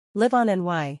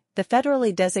LiveOnNY, the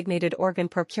federally designated organ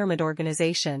procurement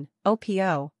organization,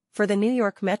 OPO, for the New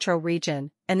York metro region,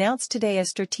 announced today a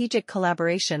strategic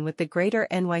collaboration with the Greater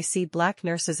NYC Black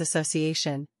Nurses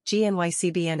Association,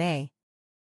 GNYCBNA.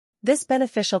 This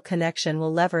beneficial connection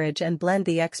will leverage and blend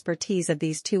the expertise of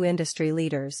these two industry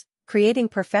leaders, creating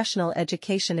professional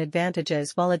education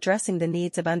advantages while addressing the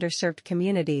needs of underserved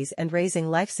communities and raising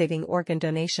life-saving organ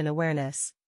donation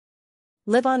awareness.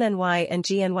 LiveOnNY and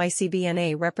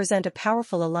GNYCBNA represent a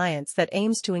powerful alliance that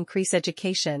aims to increase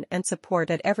education and support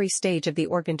at every stage of the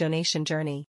organ donation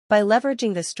journey. By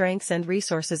leveraging the strengths and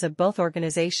resources of both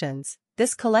organizations,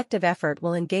 this collective effort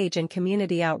will engage in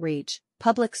community outreach,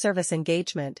 public service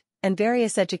engagement, and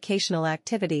various educational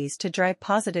activities to drive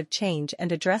positive change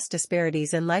and address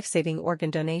disparities in life-saving organ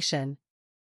donation.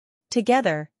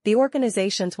 Together, the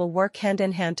organizations will work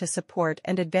hand-in-hand to support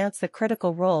and advance the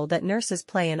critical role that nurses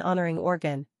play in honoring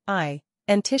organ, eye,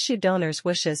 and tissue donors'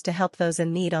 wishes to help those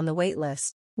in need on the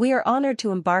waitlist. We are honored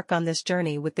to embark on this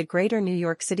journey with the Greater New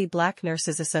York City Black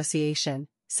Nurses Association,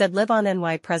 said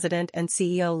LiveOnNY President and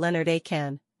CEO Leonard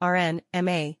Akan, RN,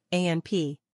 MA,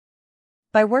 ANP.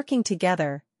 By working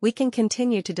together, we can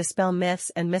continue to dispel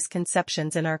myths and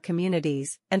misconceptions in our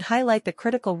communities and highlight the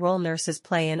critical role nurses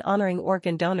play in honoring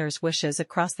organ donors' wishes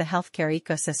across the healthcare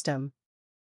ecosystem.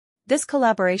 This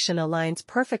collaboration aligns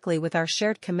perfectly with our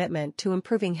shared commitment to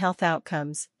improving health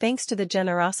outcomes, thanks to the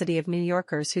generosity of New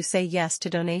Yorkers who say yes to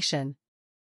donation.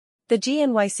 The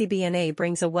GNYCBNA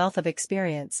brings a wealth of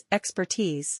experience,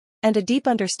 expertise, and a deep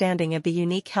understanding of the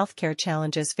unique healthcare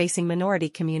challenges facing minority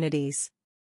communities.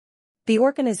 The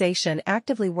organization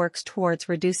actively works towards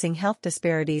reducing health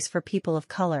disparities for people of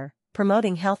color,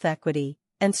 promoting health equity,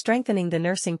 and strengthening the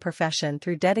nursing profession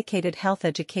through dedicated health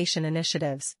education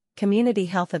initiatives, community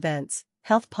health events,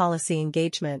 health policy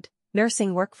engagement,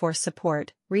 nursing workforce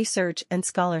support, research and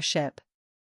scholarship.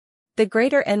 The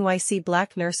Greater NYC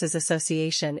Black Nurses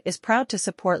Association is proud to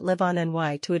support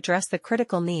LiveOnNY to address the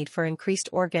critical need for increased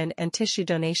organ and tissue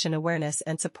donation awareness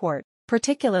and support,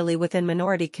 particularly within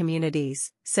minority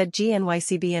communities, said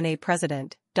GNYCBNA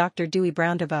President, Dr. Dewey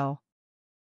Brown-DeVoe.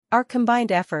 Our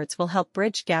combined efforts will help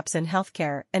bridge gaps in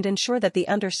healthcare and ensure that the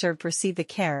underserved receive the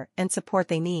care and support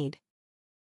they need.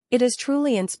 It is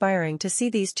truly inspiring to see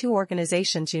these two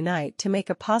organizations unite to make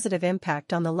a positive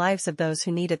impact on the lives of those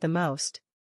who need it the most.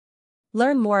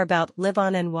 Learn more about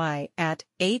LiveOnNY at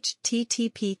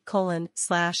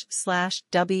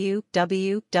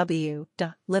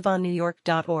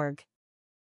http://www.liveonnewyork.org.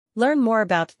 Learn more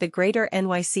about the Greater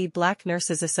NYC Black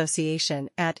Nurses Association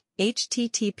at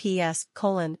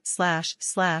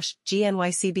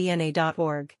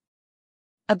https://gnycbna.org.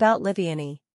 About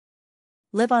LiveOnNY.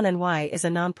 LiveOnNY is a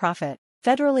nonprofit,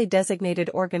 federally designated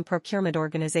organ procurement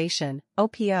organization,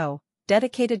 OPO,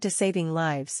 dedicated to saving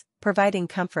lives, providing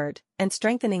comfort, and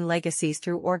strengthening legacies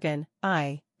through organ,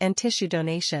 eye, and tissue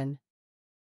donation.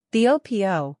 The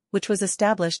OPO, which was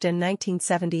established in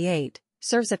 1978,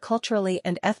 serves a culturally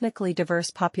and ethnically diverse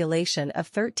population of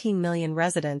 13 million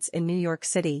residents in New York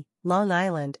City, Long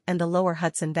Island, and the Lower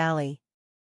Hudson Valley.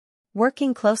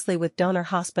 Working closely with donor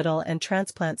hospital and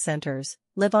transplant centers,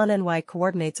 LiveOnNY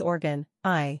coordinates organ,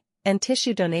 eye, and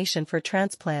tissue donation for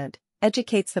transplant,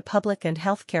 educates the public and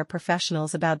healthcare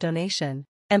professionals about donation,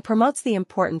 and promotes the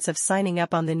importance of signing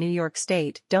up on the New York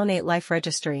State Donate Life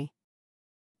Registry.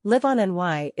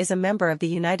 LiveOnNY is a member of the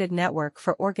United Network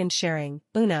for Organ Sharing,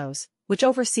 UNOS, which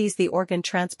oversees the organ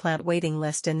transplant waiting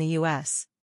list in the U.S.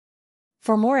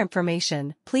 For more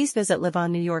information, please visit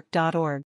liveonnewyork.org.